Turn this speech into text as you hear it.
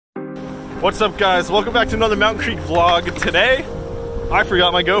What's up, guys? Welcome back to another Mountain Creek vlog. Today, I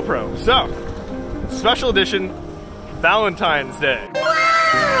forgot my GoPro. So, special edition, Valentine's Day.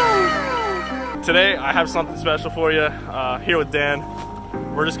 Today, I have something special for you. Here with Dan.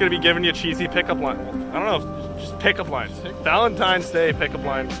 We're just gonna be giving you cheesy pickup line. I don't know, just pickup lines. Valentine's Day pickup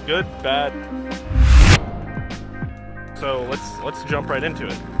lines. Good, bad. So let's jump right into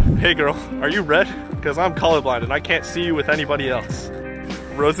it. Hey girl, are you red? Because I'm colorblind and I can't see you with anybody else.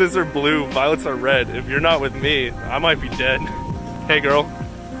 Roses are blue, violets are red. If you're not with me, I might be dead. Hey girl,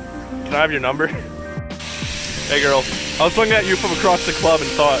 can I have your number? Hey girl, I was looking at you from across the club and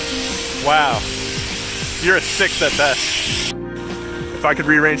thought, wow, you're a 6 at best. If I could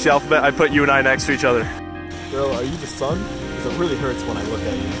rearrange the alphabet, I'd put you and I next to each other. Girl, are you the sun? Because it really hurts when I look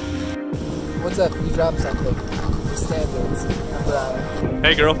at you. What's up? You dropped something. Your standards.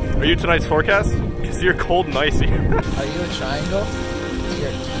 Hey girl, are you tonight's forecast? Because you're cold and icy. Are you a triangle?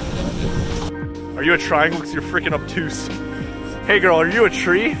 Are you a triangle? Because you're freaking obtuse. Hey girl, are you a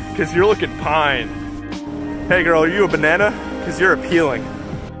tree? Because you're looking pine. Hey girl, are you a banana? Because you're appealing.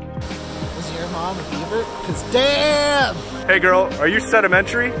 Is your mom a beaver? Because damn! Hey girl, are you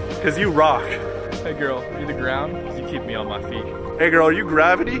sedimentary? Because you rock. Hey girl, are you the ground? Because you keep me on my feet. Hey girl, are you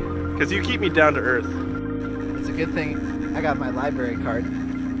gravity? Because you keep me down to earth. It's a good thing I got my library card,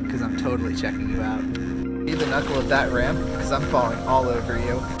 because I'm totally checking you out. Need the knuckle of that ramp, because I'm falling all over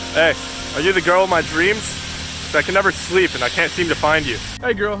you. Hey, are you the girl of my dreams? Because I can never sleep and I can't seem to find you.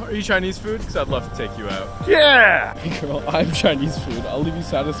 Hey girl, are you Chinese food? Because I'd love to take you out. Yeah! Hey girl, I'm Chinese food. I'll leave you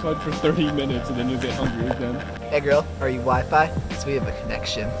satisfied for 30 minutes and then you'll get hungry again. Hey girl, are you Wi-Fi? Because we have a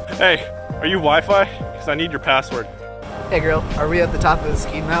connection. Hey, are you Wi-Fi? Because I need your password. Hey girl, are we at the top of the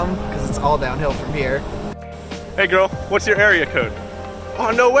ski mountain? Because it's all downhill from here. Hey girl, what's your area code? Oh,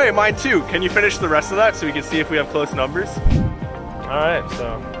 no way, mine too. Can you finish the rest of that so we can see if we have close numbers? Alright,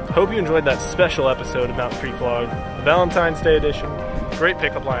 so hope you enjoyed that special episode of Mountain Creek Vlog, the Valentine's Day edition. Great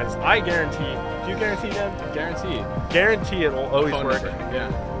pickup lines. I guarantee, do you guarantee them? Guaranteed. Guarantee it will always work.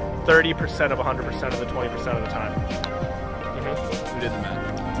 Yeah. 30% of 100% of the 20% of the time. We did the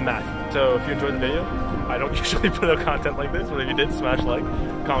math. It's math. So if you enjoyed the video, I don't usually put out content like this, but if you did, smash like,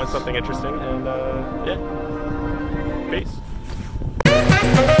 comment something interesting, and yeah. Peace.